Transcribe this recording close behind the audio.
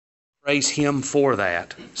praise Him for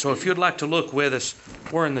that. So if you'd like to look with us,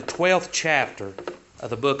 we're in the 12th chapter of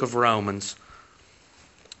the book of Romans.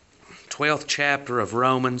 12th chapter of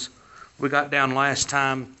Romans. We got down last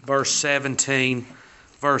time, verse 17,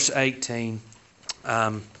 verse 18.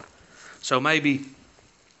 So maybe,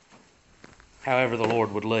 however the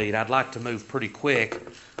Lord would lead. I'd like to move pretty quick.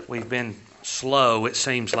 We've been slow, it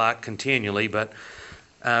seems like, continually, but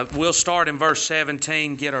we'll start in verse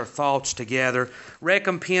 17, get our thoughts together.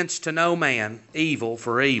 Recompense to no man evil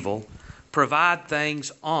for evil. Provide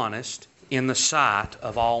things honest in the sight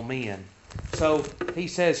of all men. So he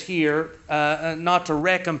says here, not to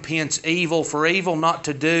recompense evil for evil, not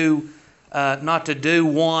to do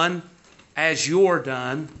one as you're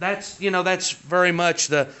done. That's very much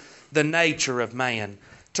the nature of man.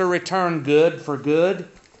 To return good for good,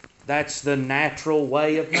 that's the natural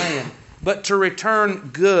way of man. But to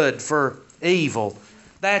return good for evil,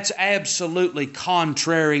 that's absolutely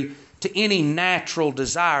contrary to any natural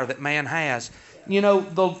desire that man has.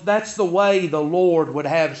 That's the way the Lord would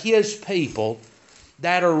have His people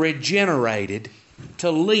that are regenerated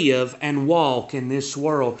to live and walk in this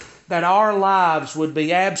world. That our lives would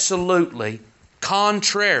be absolutely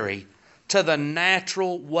contrary to the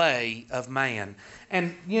natural way of man.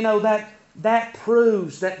 And that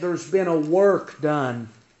proves that there's been a work done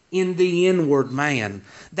in the inward man,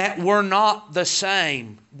 that we're not the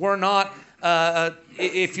same. We're not,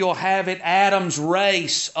 if you'll have it, Adam's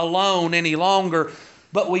race alone any longer,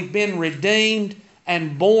 but we've been redeemed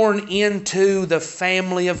and born into the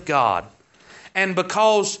family of God. And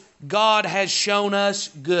because God has shown us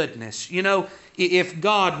goodness, if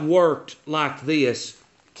God worked like this,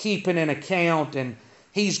 keeping an account, and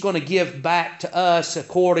He's going to give back to us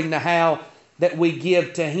according to how that we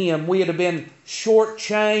give to Him, we'd have been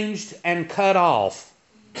shortchanged and cut off.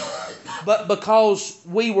 But because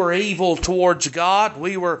we were evil towards God,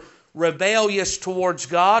 we were rebellious towards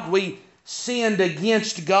God, we sinned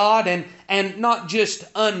against God, and not just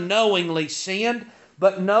unknowingly sinned,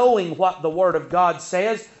 but knowing what the Word of God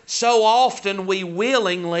says, so often we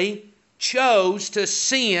willingly chose to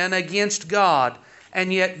sin against God.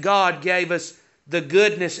 And yet God gave us the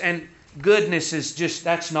goodness, and goodness is just,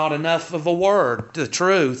 that's not enough of a word, the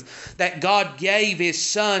truth, that God gave His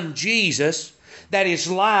Son Jesus, that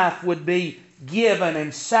His life would be given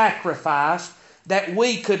and sacrificed, that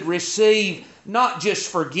we could receive not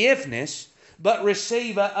just forgiveness, but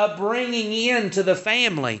receive a bringing into the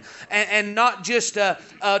family, and not just a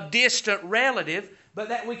distant relative, but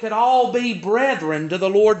that we could all be brethren to the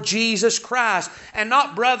Lord Jesus Christ, and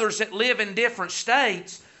not brothers that live in different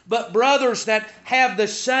states, but brothers that have the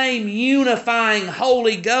same unifying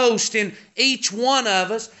Holy Ghost in each one of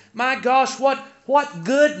us. My gosh, what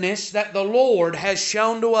goodness that the Lord has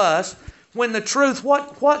shown to us, when the truth,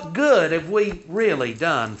 what good have we really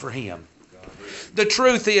done for Him? The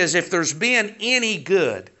truth is, if there's been any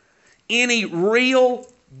good, any real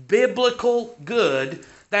biblical good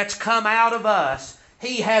that's come out of us,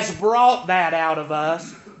 He has brought that out of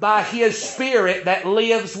us by His Spirit that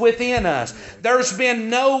lives within us. There's been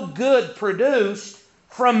no good produced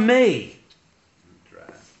from me.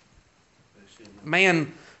 Man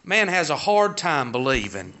has a hard time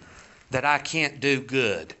believing that I can't do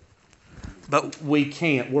good. But we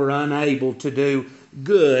can't. We're unable to do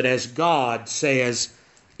good as God says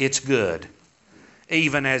it's good.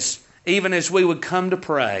 Even as we would come to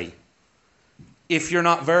pray, if you're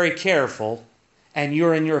not very careful and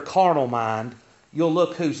you're in your carnal mind, you'll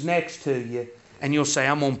look who's next to you and you'll say,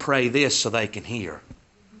 I'm going to pray this so they can hear.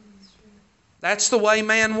 That's the way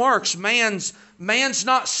man works. Man's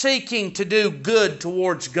not seeking to do good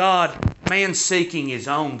towards God. Man's seeking his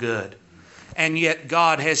own good. And yet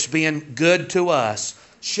God has been good to us,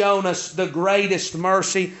 shown us the greatest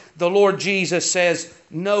mercy. The Lord Jesus says,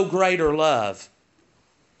 no greater love.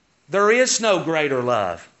 There is no greater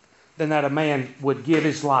love than that a man would give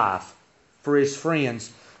his life for his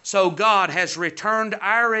friends. So God has returned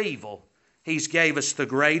our evil. He's gave us the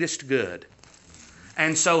greatest good.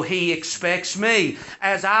 And so He expects me,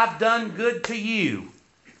 as I've done good to you,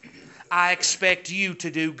 I expect you to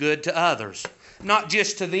do good to others. Not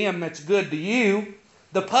just to them that's good to you.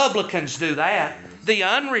 The publicans do that. The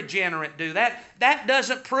unregenerate do that. That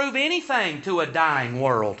doesn't prove anything to a dying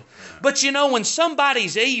world. But when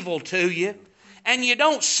somebody's evil to you, and you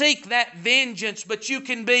don't seek that vengeance, but you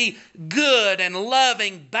can be good and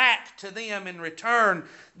loving back to them in return,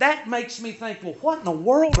 that makes me think, well, what in the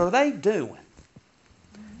world are they doing?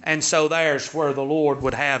 And so there's where the Lord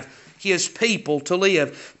would have His people to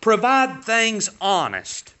live. Provide things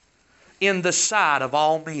honest in the sight of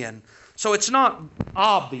all men. So it's not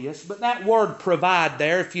obvious, but that word provide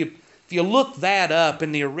there, if you if you look that up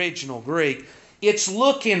in the original Greek, it's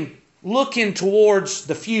looking towards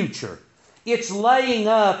the future. It's laying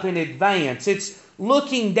up in advance. It's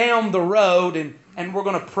looking down the road, and we're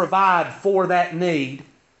going to provide for that need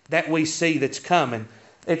that we see that's coming.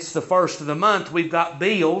 It's the first of the month. We've got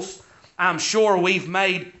bills. I'm sure we've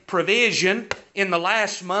made provision in the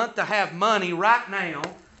last month to have money right now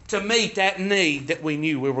to meet that need that we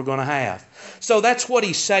knew we were going to have. So that's what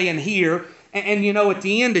he's saying here. And you know, at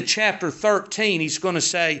the end of chapter 13, he's going to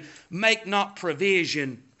say, make not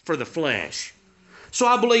provision for the flesh. So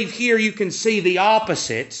I believe here you can see the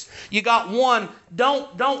opposites. You got one,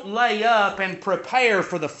 don't lay up and prepare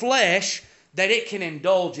for the flesh that it can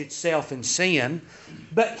indulge itself in sin.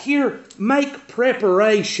 But here, make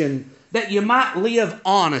preparation that you might live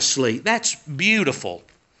honestly. That's beautiful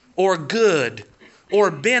or good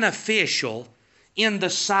or beneficial in the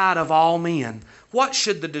sight of all men. What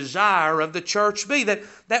should the desire of the church be?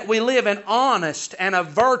 That we live an honest and a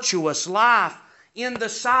virtuous life in the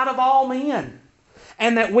sight of all men.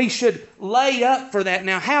 And that we should lay up for that.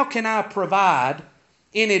 Now, how can I provide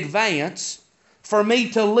in advance for me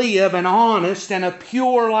to live an honest and a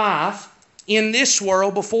pure life in this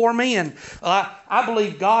world before men? I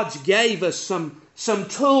believe God's gave us some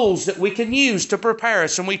tools that we can use to prepare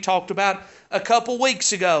us. And we talked about a couple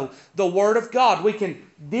weeks ago, the Word of God. We can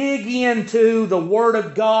dig into the Word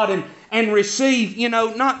of God and receive,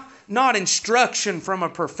 not instruction from a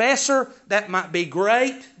professor. That might be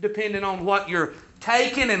great, depending on what you're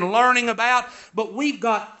taking and learning about. But we've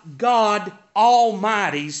got God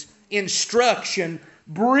Almighty's instruction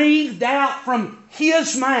breathed out from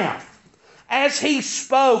His mouth as He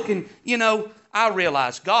spoke. And, I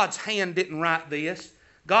realize God's hand didn't write this.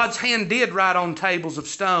 God's hand did write on tables of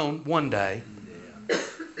stone one day.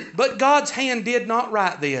 But God's hand did not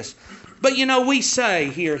write this. But we say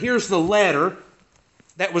here's the letter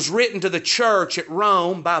that was written to the church at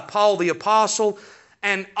Rome by Paul the Apostle.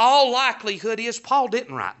 And all likelihood is Paul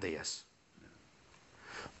didn't write this.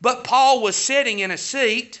 But Paul was sitting in a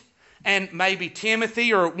seat, and maybe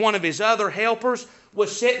Timothy or one of his other helpers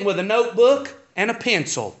was sitting with a notebook and a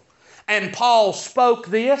pencil. And Paul spoke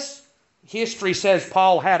this. History says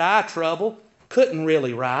Paul had eye trouble, couldn't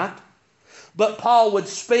really write. But Paul would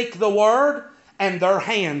speak the word, and their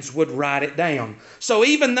hands would write it down. So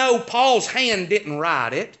even though Paul's hand didn't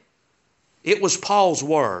write it, it was Paul's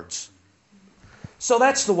words. So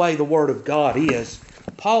that's the way the Word of God is.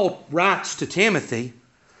 Paul writes to Timothy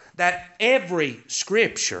that every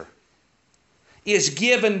Scripture is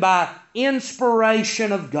given by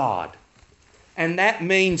inspiration of God. And that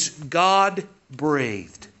means God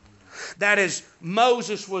breathed. That is,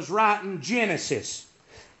 Moses was writing Genesis.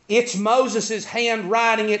 It's Moses' hand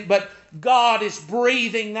writing it, but God is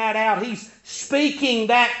breathing that out. He's speaking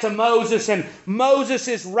that to Moses, and Moses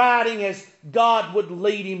is writing as God would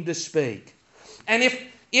lead him to speak. And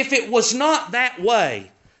if it was not that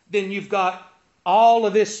way, then you've got all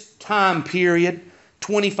of this time period,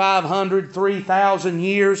 2,500, 3,000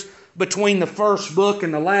 years between the first book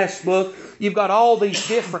and the last book. You've got all these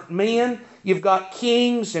different men. You've got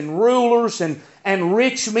kings and rulers and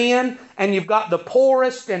rich men. And you've got the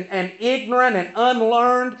poorest and ignorant and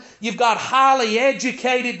unlearned. You've got highly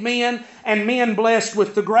educated men and men blessed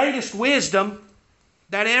with the greatest wisdom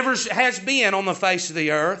that ever has been on the face of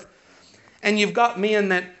the earth. And you've got men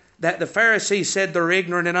that the Pharisees said they're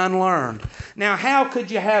ignorant and unlearned. Now, how could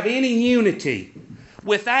you have any unity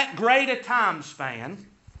with that great a time span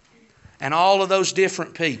and all of those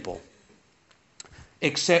different people,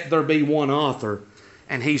 except there be one author,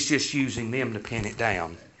 and he's just using them to pin it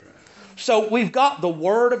down? So we've got the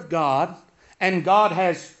Word of God, and God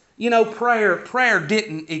has, prayer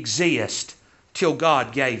didn't exist till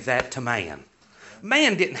God gave that to man.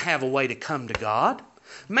 Man didn't have a way to come to God.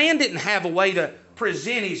 Man didn't have a way to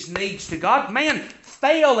present his needs to God. Man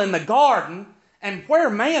fell in the garden, and where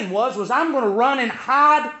man was I'm going to run and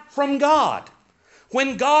hide from God.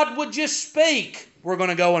 When God would just speak, we're going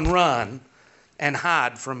to go and run and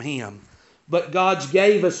hide from Him. But God's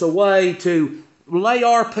gave us a way to lay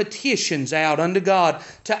our petitions out unto God,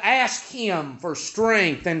 to ask Him for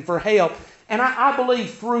strength and for help. And I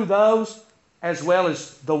believe through those, as well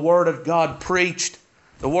as the Word of God preached,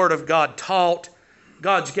 the Word of God taught,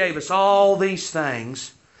 God's gave us all these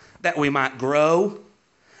things that we might grow,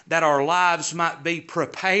 that our lives might be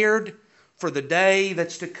prepared for the day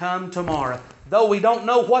that's to come tomorrow. Though we don't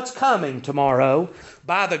know what's coming tomorrow,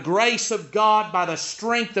 by the grace of God, by the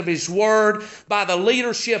strength of His Word, by the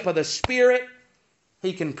leadership of the Spirit,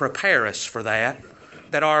 He can prepare us for that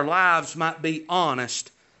our lives might be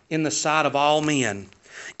honest in the sight of all men.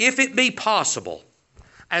 If it be possible,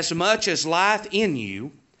 as much as lieth in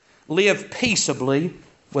you, live peaceably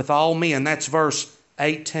with all men. That's verse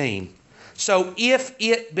 18. So if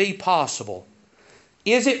it be possible,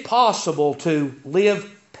 is it possible to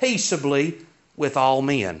live peaceably with all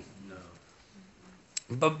men? No.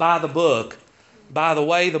 But by the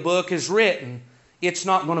way the book is written, it's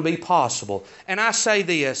not going to be possible. And I say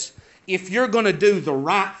this, if you're going to do the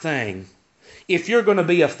right thing, if you're going to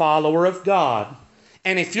be a follower of God,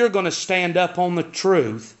 and if you're going to stand up on the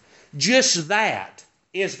truth, just that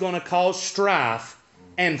is going to cause strife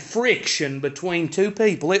and friction between two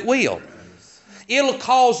people. It will. It'll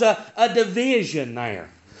cause a division there.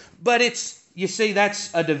 But you see,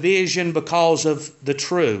 that's a division because of the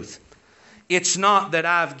truth. It's not that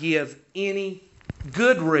I've give any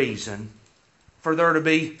good reason for there to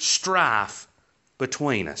be strife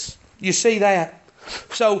between us. You see that?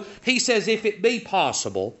 So he says, if it be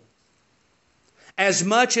possible, as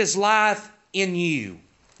much as lieth in you.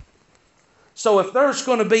 So if there's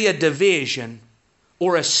going to be a division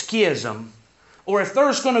or a schism, or if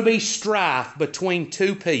there's going to be strife between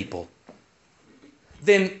two people,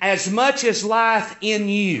 then as much as lieth in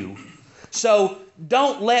you. So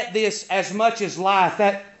don't let this as much as lieth,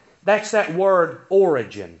 that's that word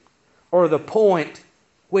origin, or the point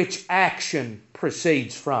which action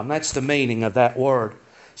proceeds from. That's the meaning of that word.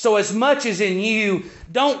 So as much as in you,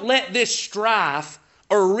 don't let this strife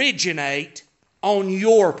originate on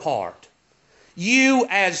your part. You,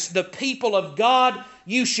 as the people of God,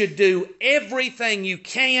 you should do everything you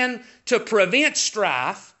can to prevent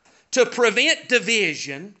strife, to prevent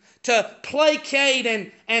division, to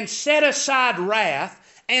placate and set aside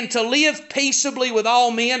wrath, and to live peaceably with all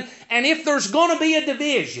men. And if there's going to be a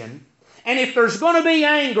division, and if there's going to be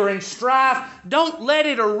anger and strife, don't let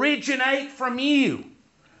it originate from you.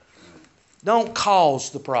 Don't cause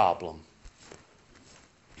the problem.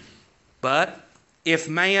 But if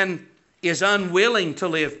man is unwilling to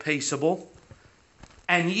live peaceable,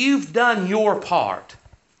 and you've done your part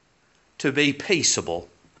to be peaceable,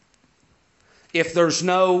 if there's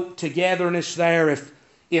no togetherness there,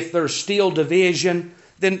 if there's still division,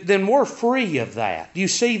 then we're free of that. Do you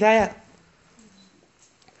see that?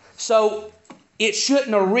 So it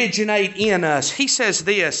shouldn't originate in us. He says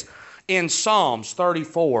this in Psalms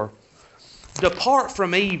 34, depart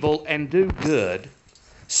from evil and do good,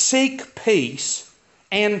 seek peace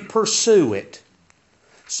and pursue it.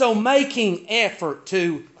 So making effort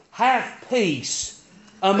to have peace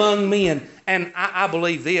among men. And I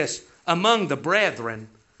believe this, among the brethren,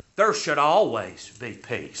 there should always be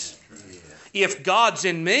peace. If God's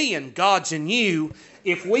in me and God's in you,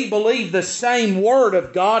 if we believe the same Word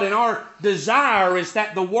of God, and our desire is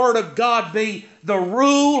that the Word of God be the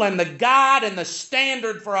rule and the guide and the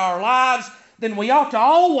standard for our lives, then we ought to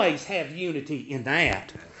always have unity in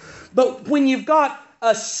that. But when you've got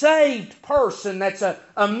a saved person that's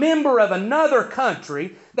a member of another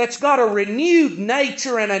country, that's got a renewed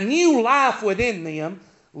nature and a new life within them,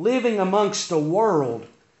 living amongst a world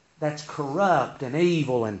that's corrupt and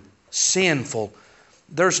evil and sinful,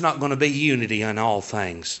 there's not going to be unity in all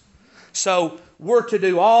things. So we're to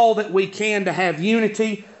do all that we can to have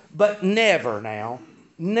unity, but never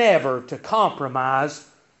to compromise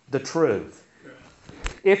the truth.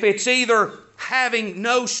 If it's either having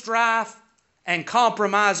no strife and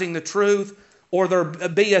compromising the truth, or there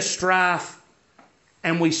be a strife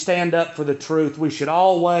and we stand up for the truth, we should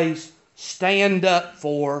always stand up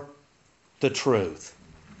for the truth.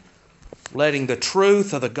 Letting the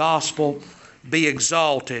truth of the gospel be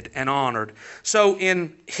exalted and honored. So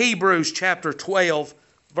in Hebrews chapter 12,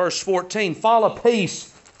 verse 14, follow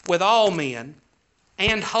peace with all men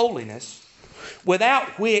and holiness,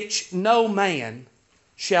 without which no man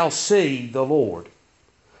shall see the Lord.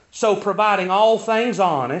 So providing all things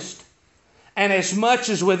honest, and as much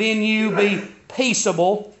as within you be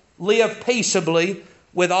peaceable, live peaceably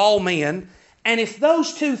with all men. And if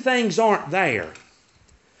those two things aren't there,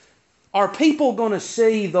 are people going to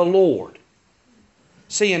see the Lord?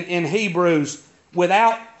 See, in Hebrews,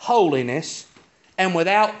 without holiness and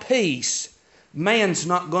without peace, man's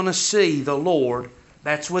not going to see the Lord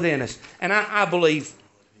that's within us. And I believe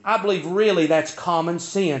really that's common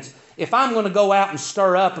sense. If I'm going to go out and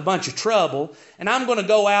stir up a bunch of trouble, and I'm going to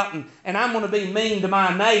go out and I'm going to be mean to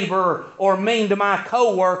my neighbor or mean to my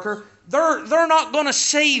coworker, they're not going to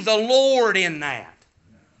see the Lord in that.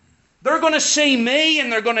 They're going to see me,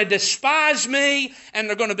 and they're going to despise me, and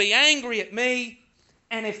they're going to be angry at me.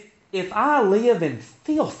 And if I live in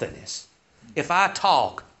filthiness, if I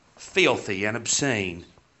talk filthy and obscene,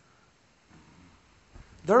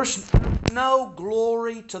 there's no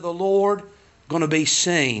glory to the Lord going to be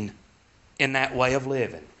seen in that way of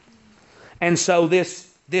living. And so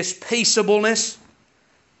this peaceableness,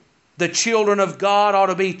 The children of God ought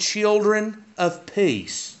to be children of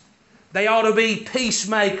peace. They ought to be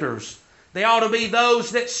peacemakers. They ought to be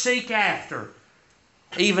those that seek after.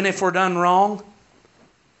 Even if we're done wrong,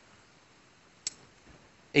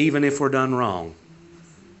 even if we're done wrong,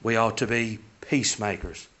 we ought to be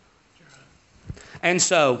peacemakers. And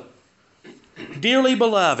so, dearly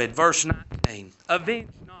beloved, verse 19, avenge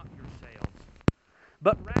not yourselves,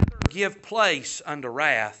 but rather give place unto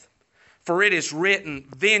wrath. For it is written,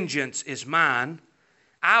 vengeance is mine,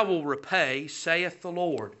 I will repay, saith the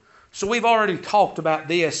Lord. So we've already talked about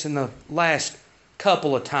this in the last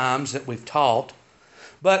couple of times that we've taught.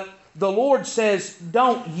 But the Lord says,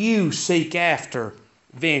 don't you seek after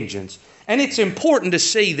vengeance. And it's important to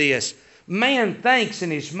see this. Man thinks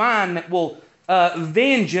in his mind that,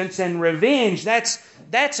 vengeance and revenge,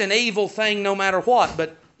 that's an evil thing no matter what.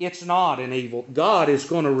 But it's not an evil. God is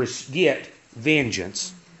going to get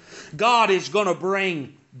vengeance. God is going to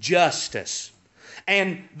bring justice.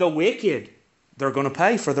 And the wicked, they're going to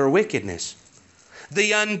pay for their wickedness.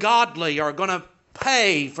 The ungodly are going to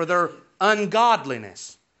pay for their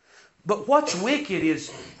ungodliness. But what's wicked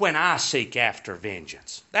is when I seek after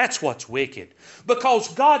vengeance. That's what's wicked. Because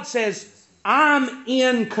God says, I'm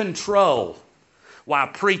in control. Why,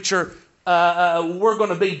 preacher, we're going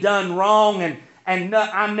to be done wrong and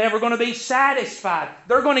I'm never going to be satisfied.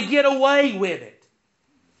 They're going to get away with it.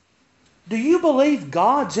 Do you believe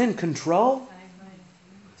God's in control?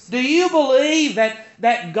 Do you believe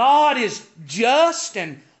that God is just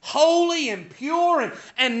and holy and pure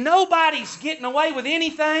and nobody's getting away with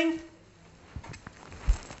anything?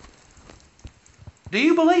 Do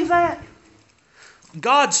you believe that?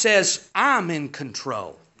 God says, I'm in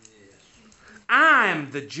control. I'm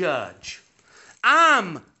the judge.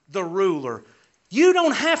 I'm the ruler. You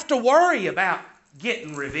don't have to worry about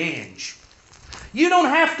getting revenge. You don't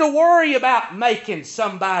have to worry about making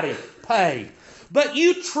somebody pay. But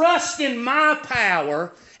you trust in my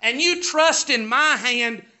power and you trust in my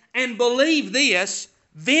hand and believe this,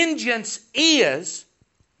 vengeance is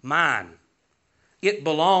mine. It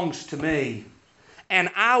belongs to me and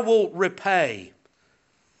I will repay,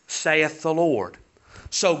 saith the Lord.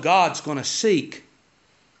 So God's going to seek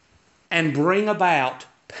and bring about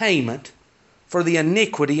payment for the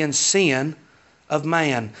iniquity and sin of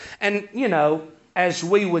man. And, as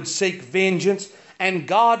we would seek vengeance, and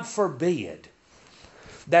God forbid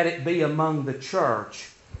that it be among the church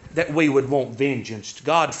that we would want vengeance.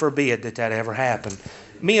 God forbid that ever happened.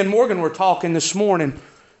 Me and Morgan were talking this morning,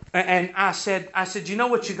 and I said, you know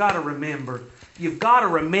what you got to remember? You've got to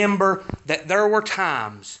remember that there were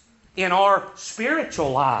times in our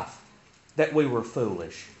spiritual life that we were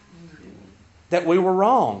foolish, that we were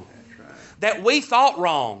wrong, that we thought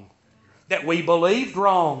wrong, that we believed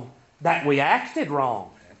wrong, that we acted wrong.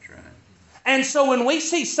 And so when we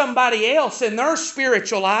see somebody else in their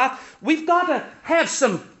spiritual life, we've got to have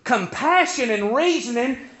some compassion and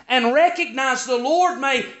reasoning and recognize the Lord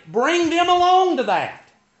may bring them along to that.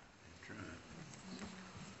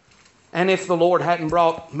 And if the Lord hadn't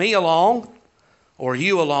brought me along or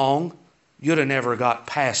you along, you'd have never got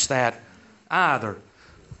past that either.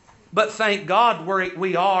 But thank God where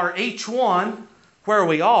we are, each one where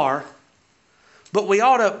we are. But we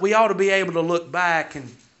ought to be able to look back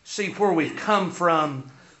and see where we've come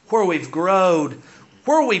from, where we've growed,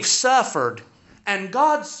 where we've suffered. And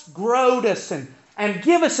God's growed us and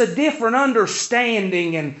give us a different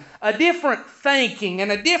understanding and a different thinking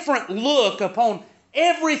and a different look upon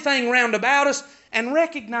everything round about us and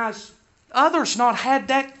recognize others not had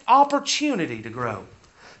that opportunity to grow.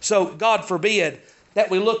 So God forbid that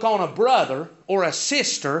we look on a brother or a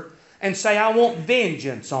sister and say, I want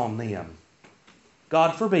vengeance on them.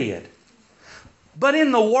 God forbid. But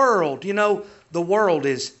in the world, the world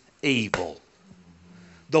is evil.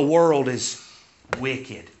 The world is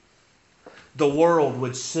wicked. The world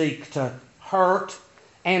would seek to hurt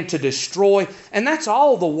and to destroy. And that's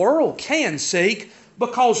all the world can seek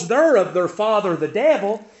because they're of their father, the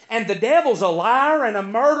devil. And the devil's a liar and a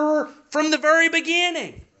murderer from the very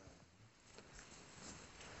beginning.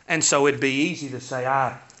 And so it'd be easy to say,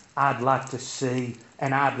 I'd like to see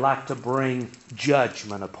and I'd like to bring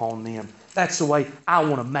judgment upon them. That's the way I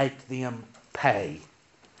want to make them pay.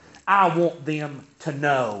 I want them to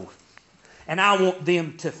know. And I want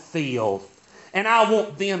them to feel. And I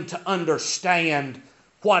want them to understand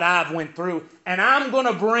what I've went through. And I'm going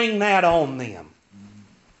to bring that on them.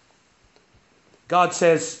 God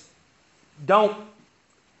says, don't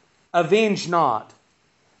avenge not,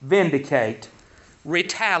 vindicate,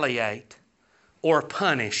 retaliate, or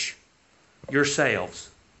punish yourselves.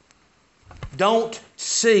 Don't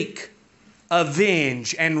seek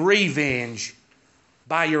avenge and revenge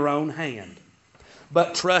by your own hand,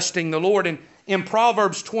 but trusting the Lord. And in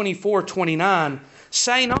Proverbs 24:29,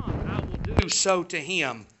 say not, I will do so to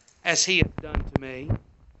him as he hath done to me.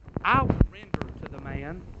 I will render to the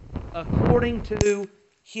man according to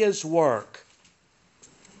his work.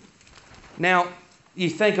 Now, you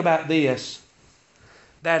think about this,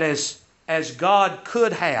 that as God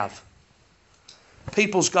could have,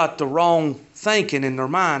 people's got the wrong thinking in their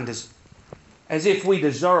mind as if we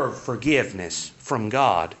deserve forgiveness from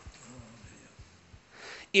God.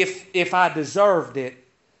 If I deserved it,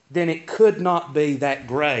 then it could not be that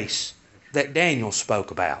grace that Daniel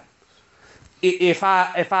spoke about. If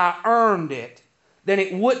I earned it, then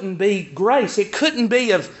it wouldn't be grace. It couldn't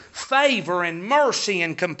be of favor and mercy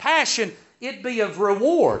and compassion. It'd be of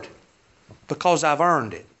reward because I've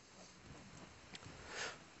earned it.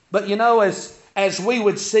 But you know, as we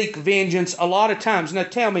would seek vengeance, a lot of times, now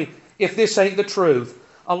tell me if this ain't the truth,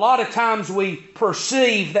 a lot of times we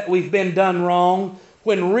perceive that we've been done wrong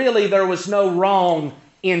when really there was no wrong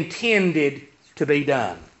intended to be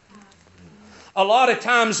done. A lot of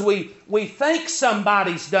times we think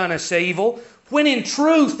somebody's done us evil when in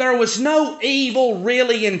truth there was no evil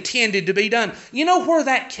really intended to be done. You know where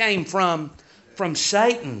that came from? From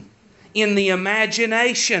Satan. In the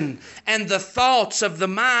imagination and the thoughts of the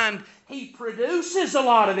mind, he produces a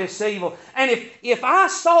lot of this evil. And if I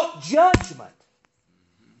sought judgment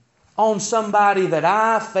on somebody that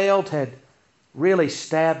I felt had really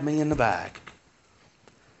stabbed me in the back,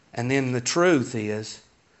 and then the truth is,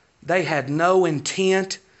 they had no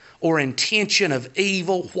intent or intention of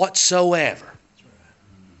evil whatsoever,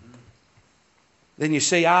 then you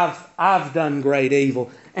see, I've done great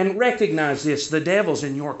evil. And recognize this, the devil's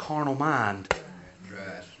in your carnal mind.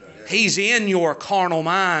 He's in your carnal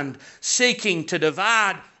mind, seeking to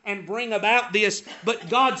divide and bring about this. But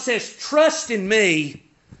God says, trust in me,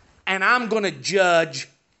 and I'm going to judge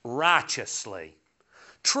righteously.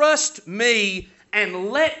 Trust me,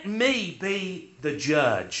 and let me be the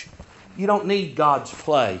judge. You don't need God's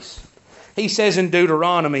place. He says in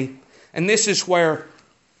Deuteronomy, and this is where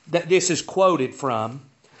that this is quoted from,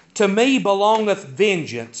 to me belongeth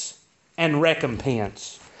vengeance and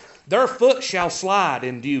recompense. Their foot shall slide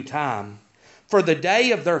in due time, for the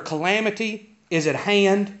day of their calamity is at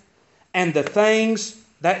hand, and the things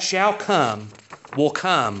that shall come will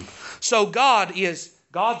come. So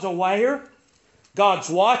God's aware, God's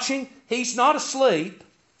watching. He's not asleep.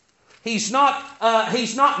 He's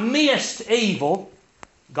not missed evil.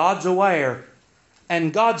 God's aware.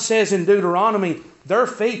 And God says in Deuteronomy, their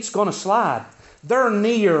feet's going to slide. They're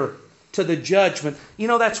near to the judgment. You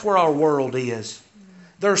know, that's where our world is.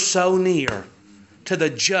 They're so near to the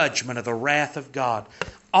judgment of the wrath of God.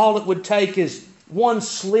 All it would take is one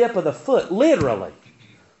slip of the foot, literally.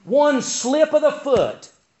 One slip of the foot,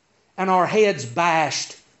 and our head's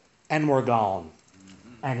bashed, and we're gone.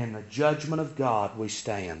 And in the judgment of God we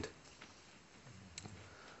stand.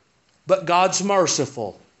 But God's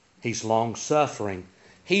merciful. He's long-suffering.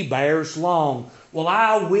 He bears long. Well,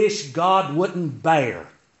 I wish God wouldn't bear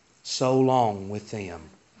so long with them.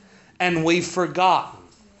 And we've forgotten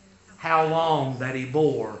how long that He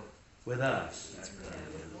bore with us.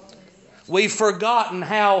 We've forgotten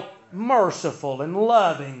how merciful and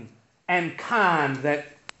loving and kind that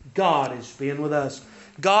God has been with us.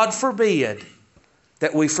 God forbid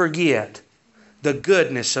that we forget the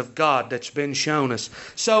goodness of God that's been shown us.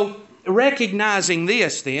 So, recognizing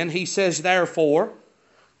this then, He says, therefore,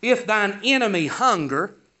 if thine enemy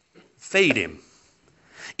hunger, feed him.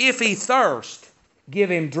 If he thirst, give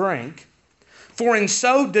him drink. For in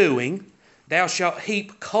so doing, thou shalt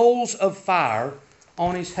heap coals of fire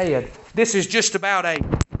on his head. This is just about a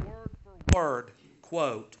word-for-word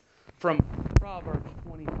quote from Proverbs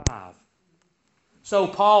 25. So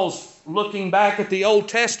Paul's looking back at the Old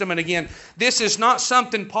Testament again. This is not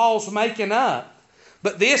something Paul's making up,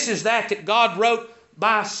 but this is that God wrote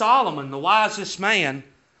by Solomon, the wisest man,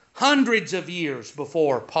 hundreds of years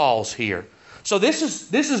before Paul's here. So this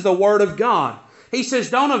is the Word of God. He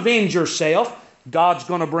says, don't avenge yourself. God's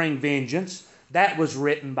going to bring vengeance. That was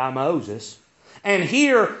written by Moses. And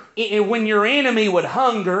here, when your enemy would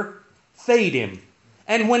hunger, feed him.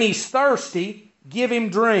 And when he's thirsty, give him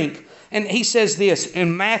drink. And he says this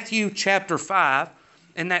in Matthew chapter 5,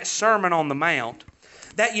 in that Sermon on the Mount,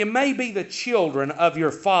 that you may be the children of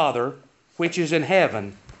your Father which is in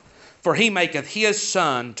heaven. For He maketh His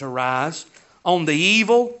sun to rise on the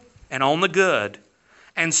evil and on the good,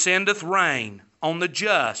 and sendeth rain on the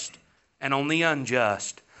just and on the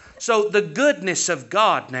unjust. So the goodness of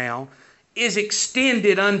God now is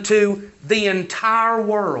extended unto the entire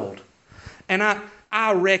world. And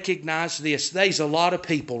I recognize this. There's a lot of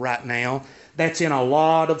people right now that's in a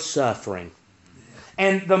lot of suffering.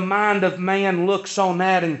 And the mind of man looks on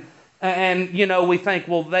that and we think,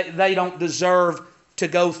 well, they don't deserve to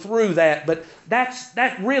go through that. But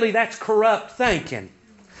that's corrupt thinking.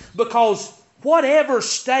 Because whatever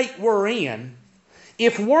state we're in,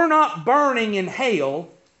 if we're not burning in hell,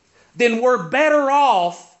 then we're better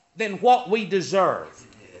off than what we deserve.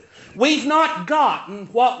 We've not gotten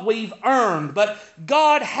what we've earned, but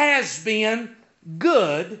God has been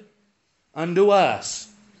good unto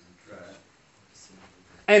us.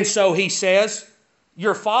 And so He says,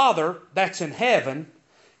 your Father that's in heaven,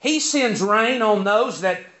 He sends rain on those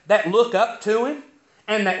that look up to Him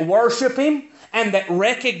and that worship Him and that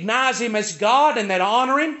recognize Him as God and that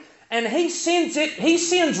honor Him. And He sends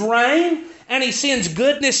rain and He sends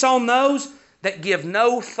goodness on those that give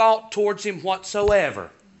no thought towards Him whatsoever.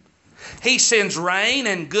 He sends rain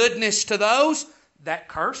and goodness to those that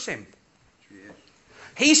curse Him.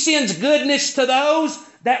 He sends goodness to those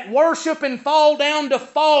that worship and fall down to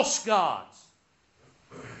false gods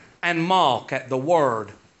and mock at the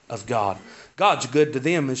Word of God. God's good to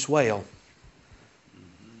them as well.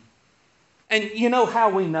 And you know how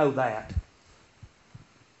we know that?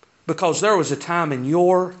 Because there was a time in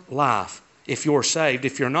your life, if you're saved,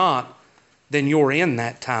 if you're not, then you're in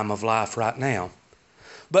that time of life right now.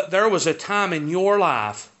 But there was a time in your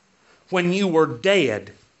life when you were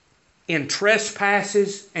dead in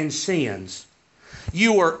trespasses and sins.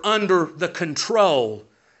 You were under the control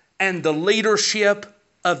and the leadership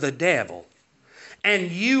of the devil. And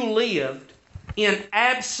you lived in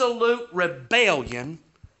absolute rebellion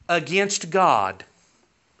against God.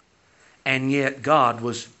 And yet God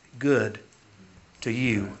was good to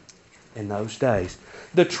you in those days.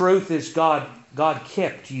 The truth is God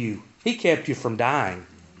kept you. He kept you from dying.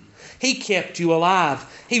 He kept you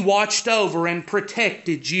alive. He watched over and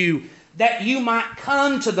protected you that you might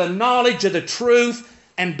come to the knowledge of the truth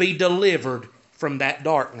and be delivered from that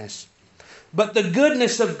darkness. But the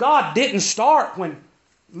goodness of God didn't start when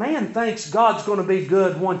man thinks God's going to be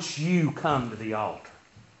good once you come to the altar.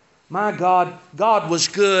 My God was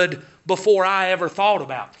good before I ever thought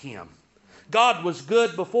about Him. God was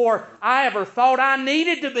good before I ever thought I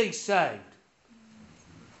needed to be saved.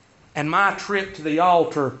 And my trip to the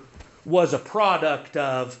altar was a product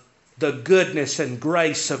of the goodness and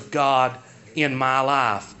grace of God in my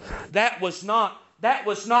life. That was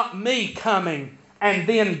not me coming and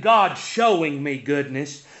then God showing me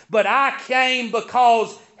goodness, but I came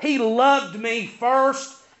because He loved me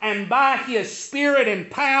first, and by His Spirit and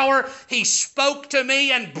power, He spoke to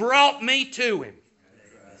me and brought me to Him.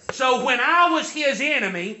 So when I was His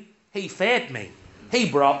enemy, He fed me. He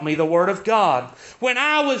brought me the Word of God. When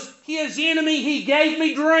I was His enemy, He gave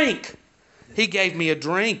me drink. He gave me a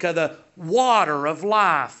drink of the water of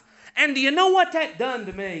life. And do you know what that done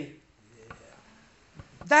to me?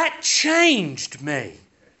 That changed me.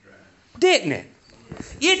 Didn't it?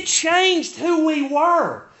 It changed who we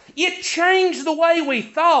were. It changed the way we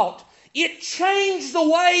thought. It changed the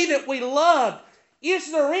way that we loved.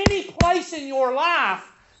 Is there any place in your life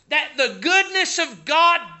that the goodness of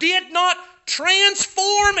God did not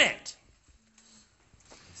transform it?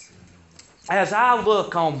 As I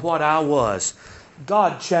look on what I was,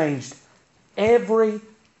 God changed every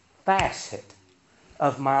facet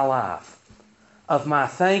of my life, of my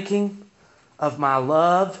thinking, of my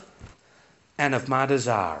love, and of my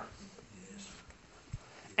desire.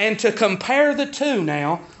 And to compare the two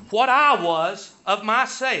now, what I was of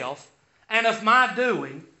myself and of my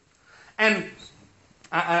doing, and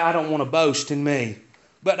I don't want to boast in me,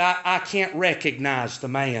 but I can't recognize the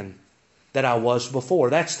man that I was before.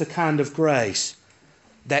 That's the kind of grace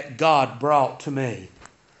that God brought to me,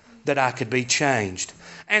 that I could be changed.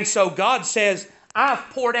 And so God says, I've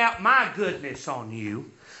poured out my goodness on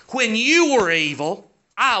you. When you were evil,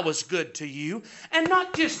 I was good to you. And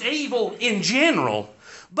not just evil in general,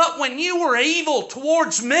 but when you were evil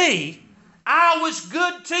towards me, I was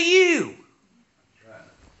good to you.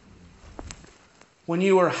 When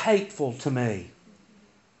you were hateful to me,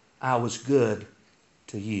 I was good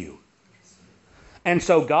to you. And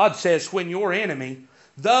so God says, when your enemy,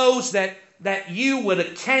 those that you would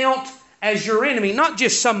account as your enemy, not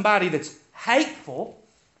just somebody that's hateful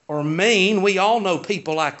or mean, we all know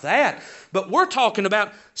people like that, but we're talking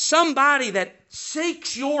about somebody that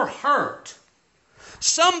seeks your hurt,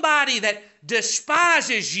 somebody that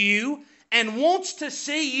despises you and wants to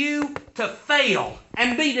see you to fail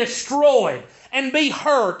and be destroyed and be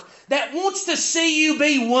hurt, that wants to see you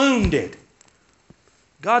be wounded.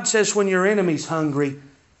 God says when your enemy's hungry,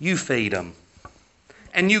 you feed them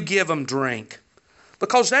and you give them drink.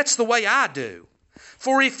 Because that's the way I do.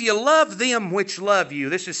 For if you love them which love you,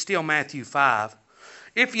 this is still Matthew 5.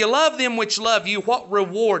 If you love them which love you, what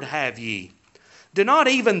reward have ye? Do not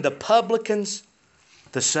even the publicans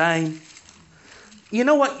the same? You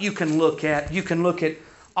know what you can look at? You can look at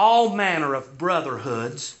all manner of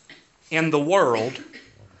brotherhoods in the world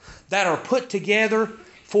that are put together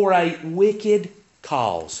for a wicked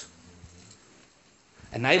cause.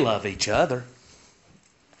 And they love each other.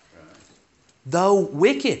 Though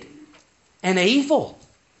wicked and evil.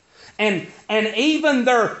 And even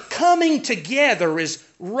their coming together is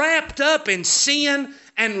wrapped up in sin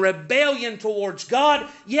and rebellion towards God,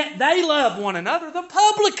 yet they love one another. The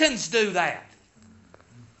publicans do that.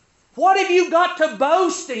 What have you got to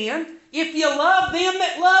boast in if you love them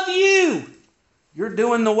that love you? You're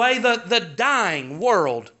doing the way the dying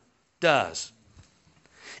world does.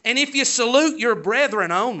 And if you salute your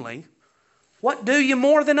brethren only, what do you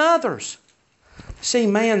more than others? See,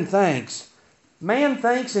 man thinks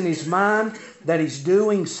in his mind that he's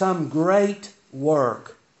doing some great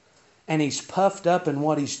work. And he's puffed up in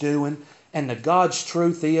what he's doing. And the God's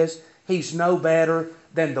truth is, he's no better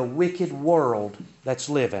than the wicked world that's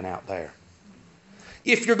living out there.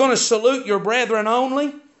 If you're going to salute your brethren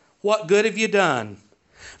only, what good have you done?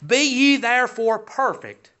 Be ye therefore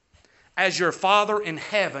perfect, as your Father in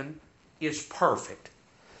heaven is perfect.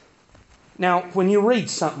 Now, when you read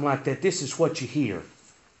something like that, this is what you hear.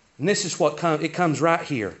 And this is what it comes right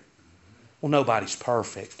here. Well, nobody's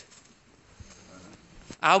perfect.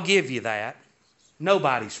 I'll give you that.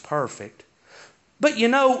 Nobody's perfect. But you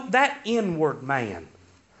know, that inward man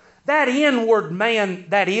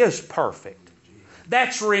that is perfect,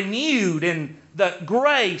 that's renewed in the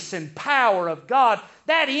grace and power of God,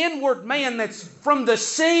 that inward man that's from the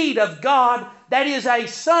seed of God, that is a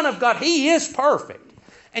son of God, he is perfect.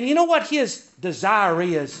 And you know what his desire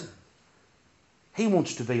is? He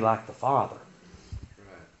wants to be like the Father.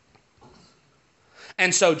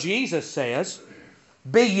 And so Jesus says,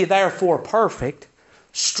 be ye therefore perfect,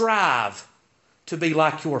 strive to be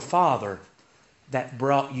like your Father that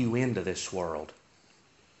brought you into this world.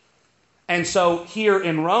 And so here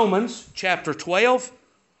in Romans chapter 12,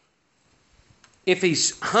 if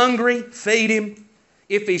he's hungry, feed him.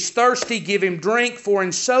 If he's thirsty, give him drink. For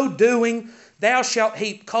in so doing, thou shalt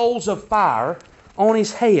heap coals of fire on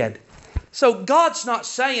his head. So God's not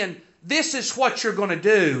saying, this is what you're going to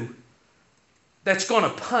do that's going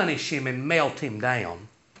to punish him and melt him down.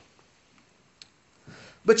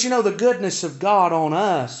 But you know, the goodness of God on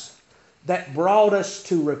us that brought us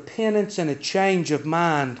to repentance and a change of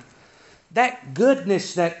mind, that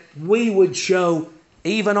goodness that we would show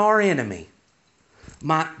even our enemy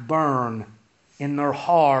might burn in their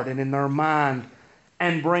heart and in their mind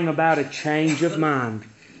and bring about a change of mind.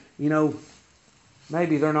 You know,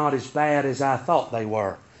 maybe they're not as bad as I thought they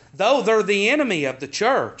were. Though they're the enemy of the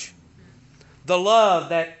church, the love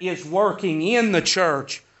that is working in the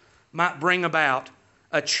church might bring about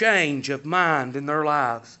a change of mind in their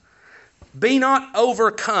lives. Be not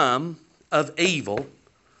overcome of evil,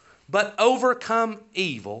 but overcome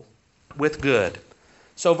evil with good.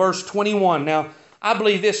 So verse 21. Now, I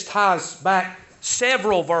believe this ties back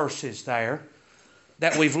several verses there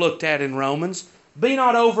that we've looked at in Romans. Be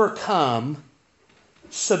not overcome,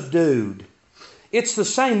 subdued. It's the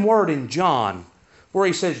same word in John, where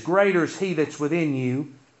he says, greater is he that's within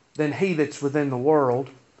you than he that's within the world.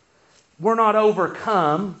 We're not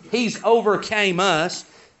overcome. He's overcame us.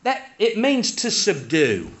 That it means to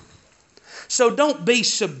subdue. So don't be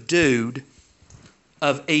subdued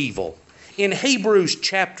of evil. In Hebrews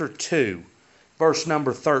chapter 2, verse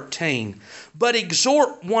number 13, but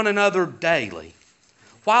exhort one another daily,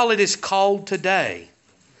 while it is called today,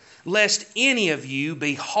 lest any of you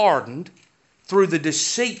be hardened through the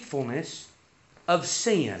deceitfulness of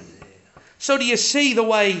sin. So do you see the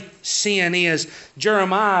way sin is?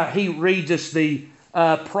 Jeremiah, he reads us the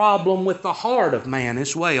problem with the heart of man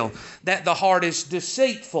as well. That the heart is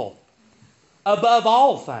deceitful above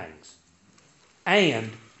all things and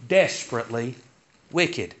desperately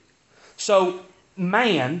wicked. So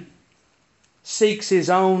man seeks his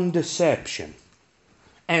own deception,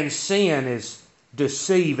 and sin is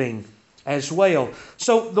deceiving as well.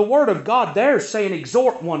 So the Word of God there is saying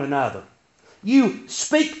exhort one another. You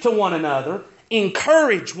speak to one another,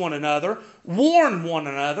 encourage one another, warn one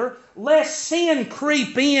another, lest sin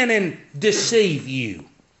creep in and deceive you.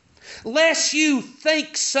 Lest you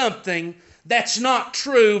think something that's not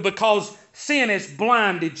true because sin has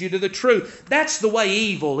blinded you to the truth. That's the way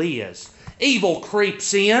evil is. Evil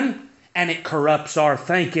creeps in and it corrupts our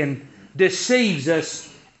thinking, deceives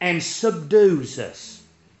us, and subdues us.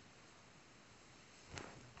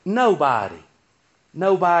 Nobody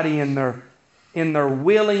in their in their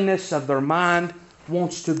willingness of their mind,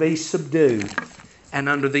 wants to be subdued and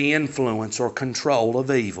under the influence or control of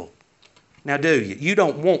evil. Now, do you? You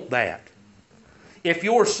don't want that. If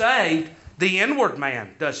you're saved, the inward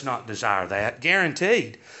man does not desire that,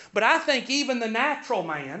 guaranteed. But I think even the natural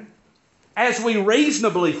man, as we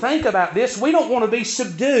reasonably think about this, we don't want to be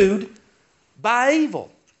subdued by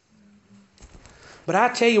evil. But I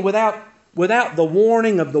tell you, without the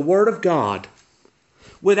warning of the Word of God,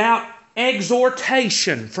 without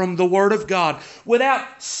exhortation from the Word of God,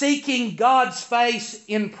 without seeking God's face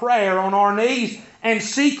in prayer on our knees and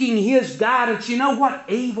seeking His guidance, you know what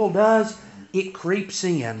evil does? It creeps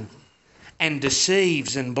in and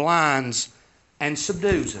deceives and blinds and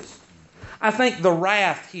subdues us. I think the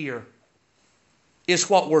wrath here is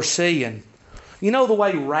what we're seeing. You know the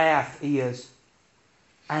way wrath is?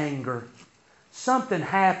 Anger. Something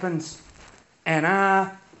happens and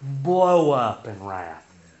I blow up in wrath.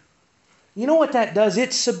 You know what that does?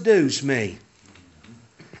 It subdues me.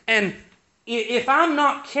 And if I'm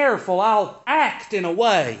not careful, I'll act in a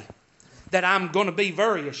way that I'm going to be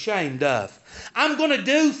very ashamed of. I'm going to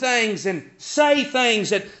do things and say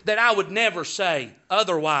things that I would never say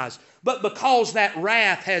otherwise. But because that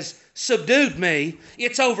wrath has subdued me,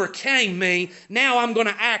 it's overcame me, now I'm going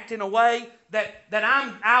to act in a way that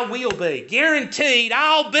I will be. Guaranteed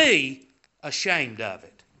I'll be ashamed of it.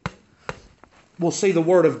 We'll see the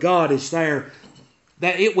Word of God is there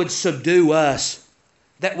that it would subdue us,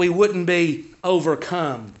 that we wouldn't be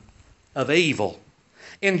overcome of evil.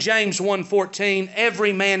 In James 1:14,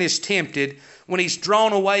 every man is tempted when he's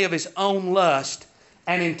drawn away of his own lust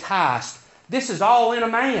and enticed. This is all in a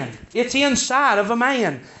man. It's inside of a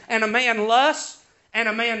man. And a man lusts, and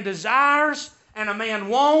a man desires, and a man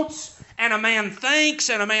wants, and a man thinks,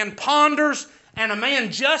 and a man ponders, and a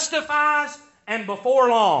man justifies, and before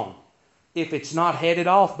long, if it's not headed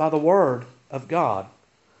off by the Word of God,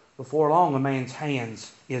 before long a man's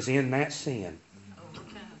hands is in that sin.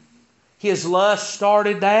 His lust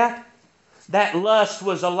started that. That lust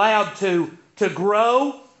was allowed to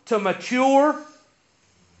grow, to mature.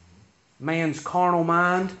 Man's carnal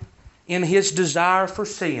mind, in his desire for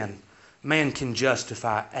sin, man can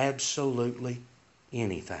justify absolutely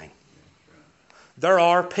anything. There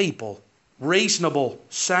are people, reasonable,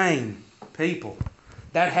 sane people,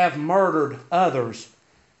 that have murdered others,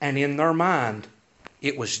 and in their mind,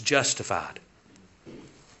 it was justified.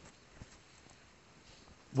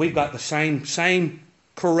 We've got the same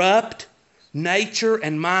corrupt nature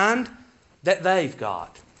and mind that they've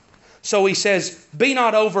got. So he says, be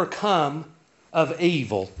not overcome of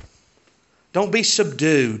evil. Don't be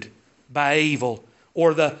subdued by evil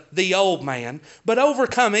or the old man, but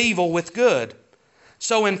overcome evil with good.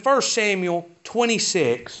 So in 1 Samuel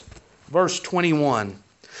 26, verse 21,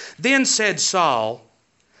 then said Saul,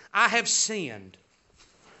 I have sinned.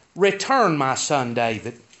 Return, my son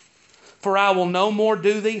David, for I will no more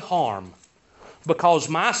do thee harm, because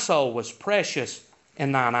my soul was precious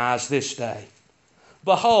in thine eyes this day.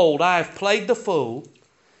 Behold, I have played the fool,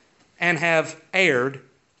 and have erred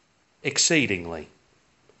exceedingly.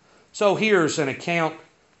 So here's an account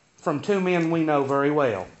from two men we know very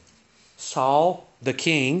well. Saul, the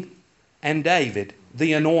king, and David,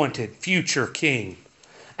 the anointed future king.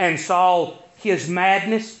 And Saul, his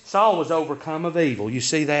madness, Saul was overcome of evil. You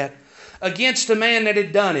see that? Against a man that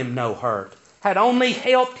had done him no hurt, had only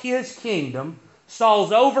helped his kingdom.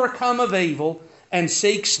 Saul's overcome of evil and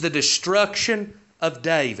seeks the destruction of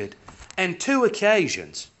David. And two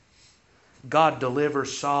occasions, God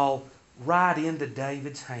delivers Saul right into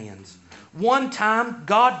David's hands. One time,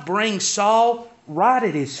 God brings Saul right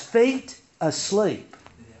at his feet asleep.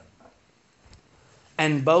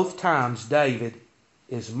 And both times, David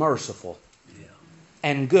is merciful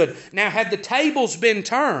and good. Now, had the tables been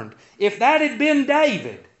turned, if that had been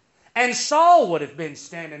David, and Saul would have been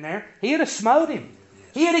standing there, he'd have smote him.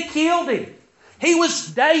 He'd have killed him. He was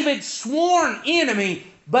David's sworn enemy,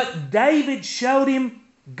 but David showed him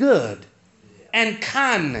good and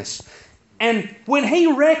kindness. And when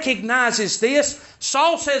he recognizes this,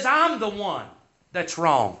 Saul says, I'm the one that's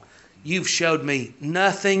wrong. You've showed me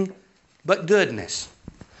nothing but goodness.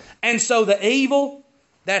 And so the evil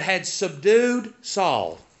that had subdued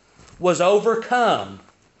Saul was overcome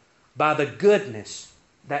by the goodness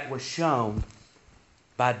that was shown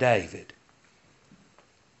by David.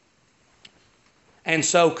 And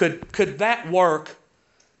so could that work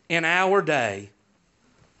in our day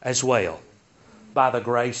as well? By the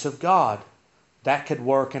grace of God, that could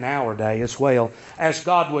work in our day as well. As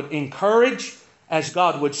God would encourage, as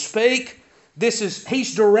God would speak,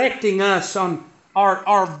 He's directing us on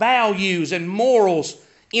our values and morals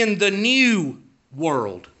in the new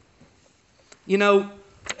world. You know,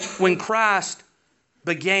 when Christ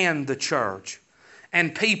began the church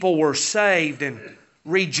and people were saved and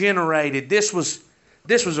regenerated, this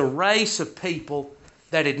was a race of people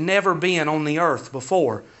that had never been on the earth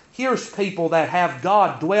before. Here's people that have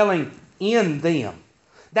God dwelling in them,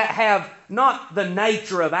 that have not the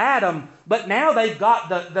nature of Adam, but now they've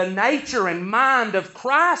got the nature and mind of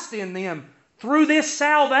Christ in them through this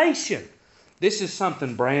salvation. This is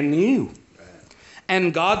something brand new.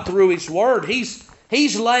 And God, through His Word,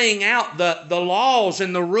 He's laying out the laws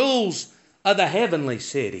and the rules of the heavenly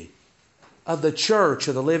city, of the church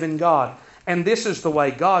of the living God. And this is the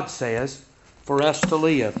way God says for us to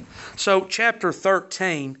live. So chapter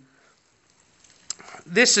 13,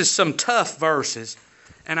 this is some tough verses,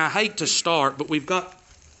 and I hate to start, but we've got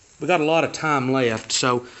a lot of time left,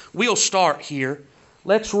 so we'll start here.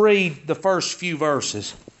 Let's read the first few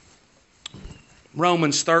verses.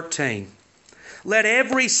 Romans 13. Let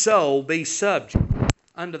every soul be subject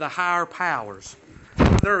unto the higher powers.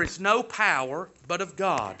 There is no power but of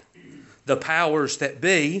God. The powers that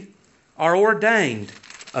be are ordained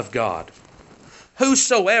of God.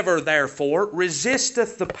 Whosoever therefore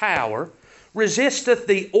resisteth the power, resisteth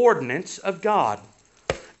the ordinance of God.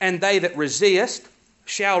 And they that resist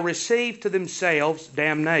shall receive to themselves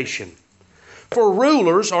damnation. For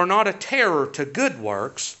rulers are not a terror to good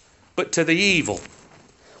works, but to the evil.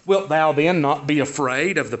 Wilt thou then not be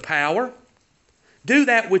afraid of the power? Do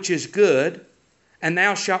that which is good, and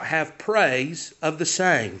thou shalt have praise of the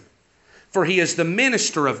same. For he is the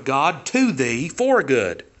minister of God to thee for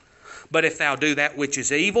good. But if thou do that which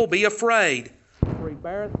is evil, be afraid, for he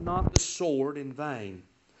beareth not the sword in vain.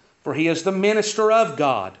 For he is the minister of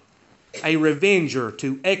God, a revenger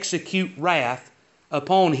to execute wrath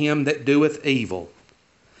upon him that doeth evil.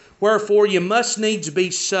 Wherefore you must needs be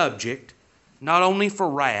subject, not only for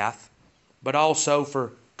wrath, but also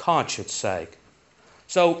for conscience sake.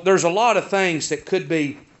 So there's a lot of things that could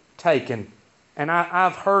be taken. And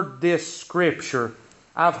I've heard this scripture,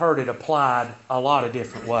 I've heard it applied a lot of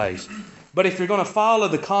different ways. But if you're going to follow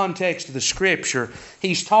the context of the scripture,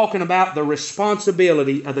 he's talking about the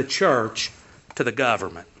responsibility of the church to the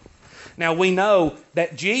government. Now we know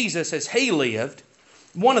that Jesus, as he lived,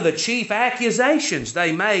 one of the chief accusations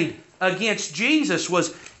they made against Jesus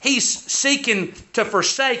was he's seeking to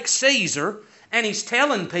forsake Caesar, and he's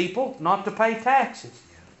telling people not to pay taxes.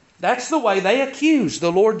 That's the way they accused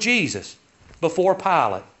the Lord Jesus before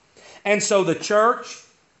Pilate. And so the church,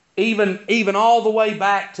 even all the way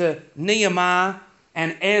back to Nehemiah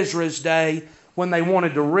and Ezra's day, when they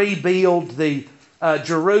wanted to rebuild the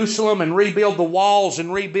Jerusalem and rebuild the walls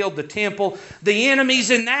and rebuild the temple, the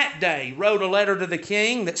enemies in that day wrote a letter to the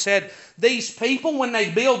king that said, these people, when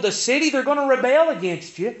they build the city, they're going to rebel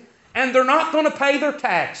against you, and they're not going to pay their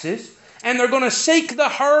taxes, and they're going to seek the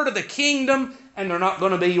herd of the kingdom, and they're not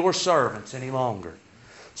going to be your servants any longer.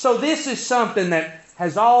 So this is something that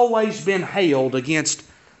has always been held against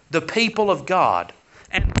the people of God,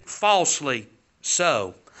 and falsely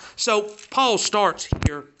so. So Paul starts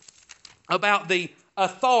here about the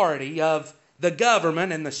authority of the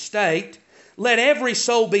government and the state. Let every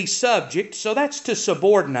soul be subject, so that's to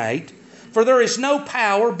subordinate, for there is no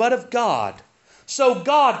power but of God. So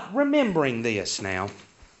God, remembering this now,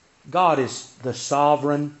 God is the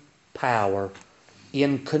sovereign power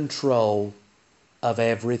in control of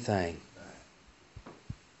everything.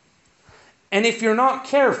 And if you're not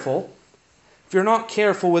careful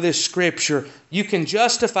with this scripture, you can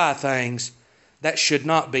justify things that should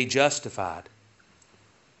not be justified.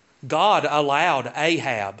 God allowed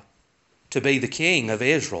Ahab to be the king of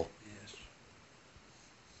Israel. Yes.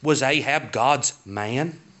 Was Ahab God's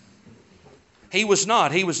man? He was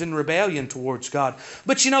not. He was in rebellion towards God.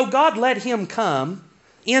 But you know, God let him come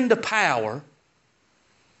into power,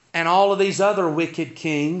 and all of these other wicked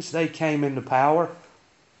kings, they came into power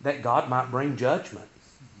that God might bring judgment.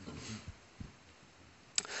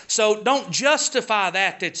 So don't justify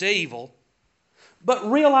that's evil.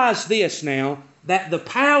 But realize this now, that the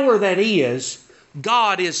power that is,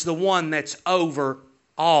 God is the one that's over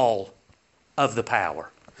all of the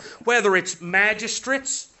power. Whether it's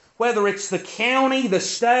magistrates, whether it's the county, the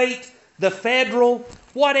state, the federal,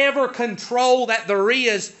 whatever control that there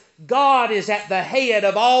is, God is at the head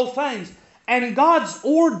of all things. And God's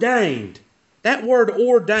ordained, that word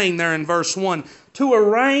ordained there in verse 1, to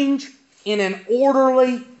arrange in an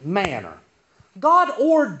orderly manner. God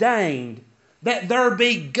ordained that there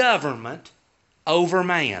be government over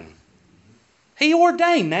man. He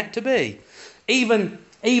ordained that to be. Even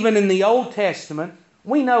in the Old Testament,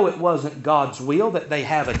 we know it wasn't God's will that they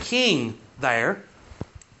have a king there.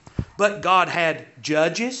 But God had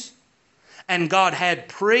judges, and God had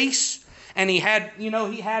priests, And he had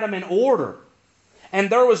them in order. And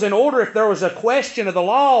there was an order. If there was a question of the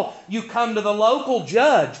law, you come to the local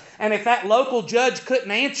judge. And if that local judge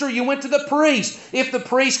couldn't answer, you went to the priest. If the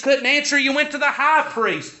priest couldn't answer, you went to the high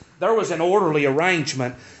priest. There was an orderly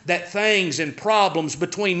arrangement that things and problems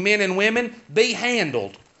between men and women be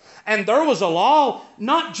handled. And there was a law,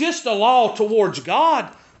 not just a law towards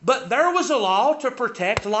God, but there was a law to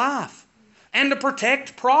protect life and to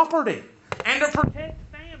protect property and to protect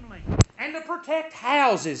family and to protect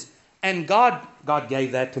houses. And God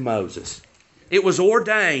gave that to Moses. It was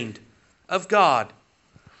ordained of God.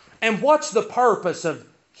 And what's the purpose of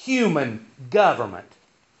human government?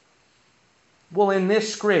 Well, in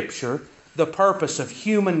this scripture, the purpose of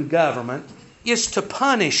human government is to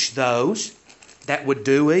punish those that would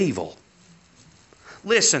do evil.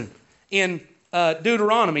 Listen, in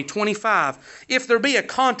Deuteronomy 25, if there be a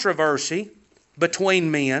controversy between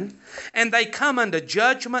men, and they come unto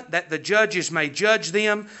judgment, that the judges may judge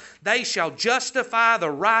them, they shall justify the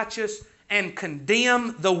righteous and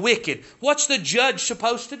condemn the wicked. What's the judge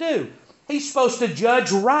supposed to do? He's supposed to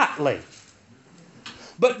judge rightly.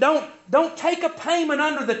 But don't take a payment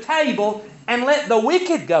under the table and let the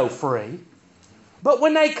wicked go free. But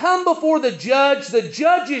when they come before the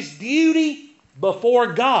judge's duty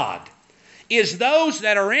before God is those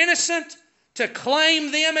that are innocent to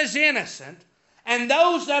claim them as innocent, and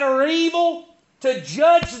those that are evil to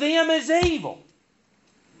judge them as evil.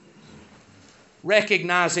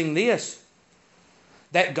 Recognizing this,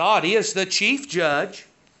 that God is the chief judge.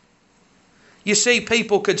 You see,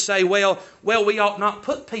 people could say, well, we ought not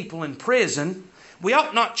put people in prison. We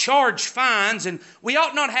ought not charge fines, and we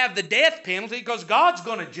ought not have the death penalty because God's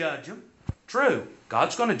going to judge them. True,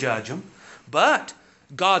 God's going to judge them. But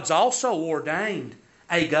God's also ordained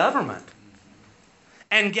a government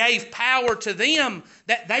and gave power to them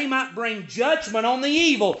that they might bring judgment on the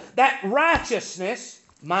evil, that righteousness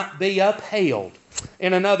might be upheld.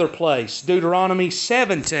 In another place, Deuteronomy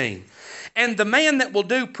 17. And the man that will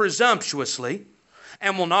do presumptuously,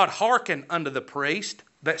 and will not hearken unto the priest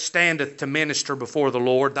that standeth to minister before the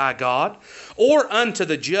Lord thy God, or unto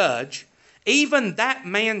the judge, even that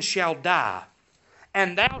man shall die,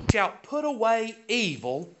 and thou shalt put away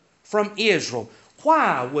evil from Israel.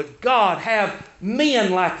 Why would God have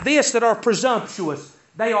men like this that are presumptuous?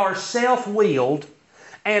 They are self-willed,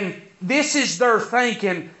 and this is their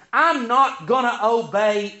thinking, I'm not going to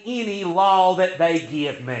obey any law that they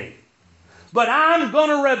give me, but I'm going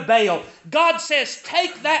to rebel. God says,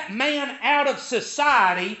 take that man out of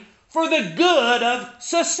society for the good of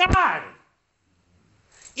society.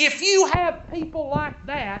 If you have people like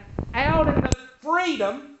that out in the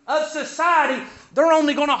freedom of society, they're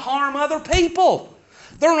only going to harm other people.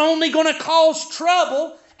 They're only going to cause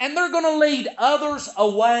trouble, and they're going to lead others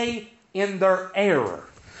away in their error.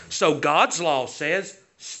 So God's law says,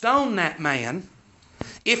 stone that man.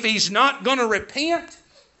 If he's not going to repent,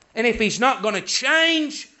 and if he's not going to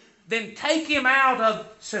change, then take him out of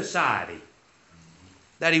society,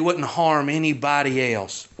 that he wouldn't harm anybody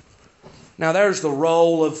else. Now there's the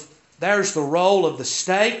role of the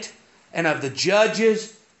state and of the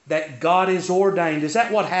judges that God has ordained. Is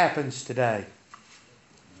that what happens today?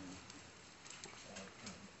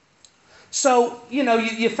 So,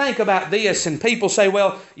 you think about this and people say,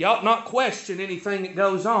 well, you ought not question anything that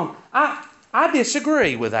goes on. I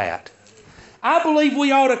disagree with that. I believe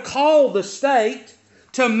we ought to call the state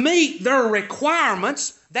to meet their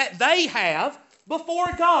requirements that they have before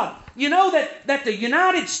God. You know that the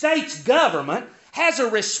United States government has a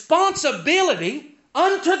responsibility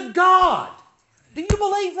unto God. Do you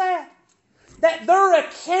believe that? That they're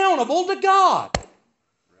accountable to God.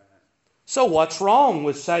 So what's wrong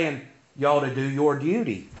with saying you ought to do your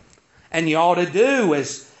duty? And you ought to do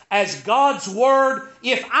as God's Word.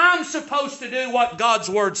 If I'm supposed to do what God's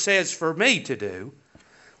Word says for me to do,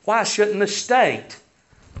 why shouldn't the state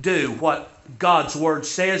do what God's Word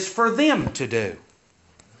says for them to do?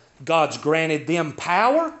 God's granted them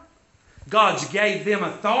power. God's gave them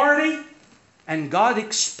authority. And God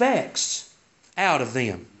expects out of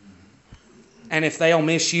them. And if they'll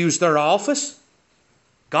misuse their office,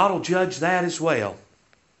 God will judge that as well.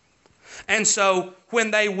 And so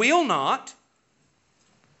when they will not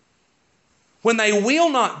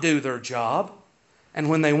do their job, and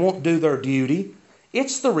when they won't do their duty,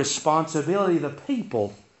 it's the responsibility of the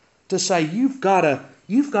people to say, you've got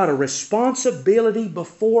a responsibility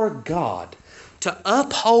before God to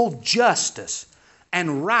uphold justice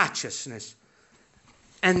and righteousness.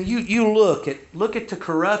 And you look at the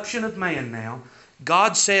corruption of man now.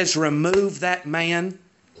 God says remove that man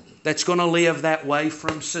that's going to live that way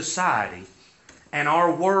from society. And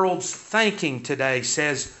our world's thinking today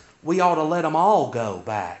says, we ought to let them all go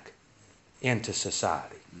back into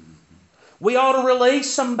society. We ought to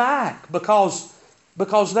release them back because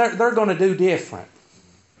they're going to do different.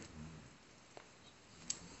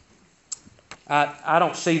 I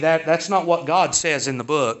don't see that. That's not what God says in the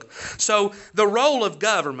book. So the role of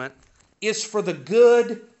government is for the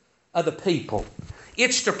good of the people.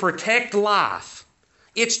 It's to protect life.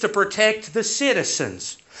 It's to protect the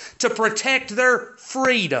citizens. To protect their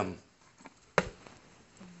freedom.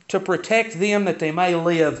 To protect them that they may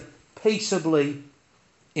live peaceably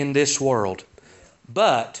in this world.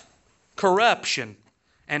 But corruption,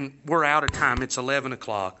 and we're out of time. It's 11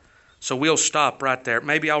 o'clock. So we'll stop right there.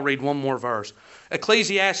 Maybe I'll read one more verse.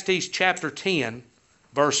 Ecclesiastes chapter 10,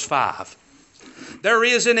 verse 5. There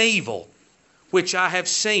is an evil which I have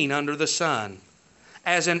seen under the sun,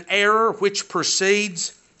 as an error which proceeds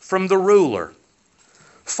from the ruler.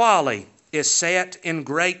 Folly is set in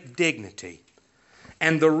great dignity,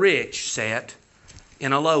 and the rich set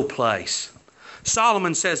in a low place.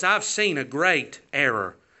 Solomon says, I've seen a great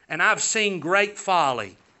error, and I've seen great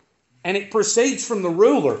folly. And it proceeds from the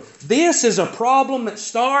ruler. This is a problem that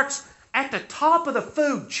starts at the top of the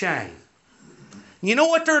food chain. You know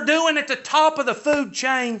what they're doing at the top of the food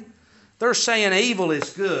chain? They're saying evil is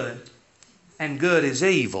good and good is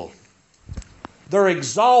evil. They're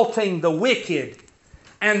exalting the wicked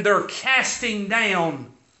and they're casting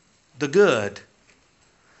down the good.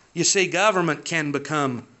 You see, government can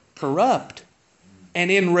become corrupt and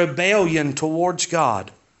in rebellion towards God.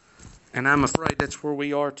 And I'm afraid that's where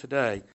we are today.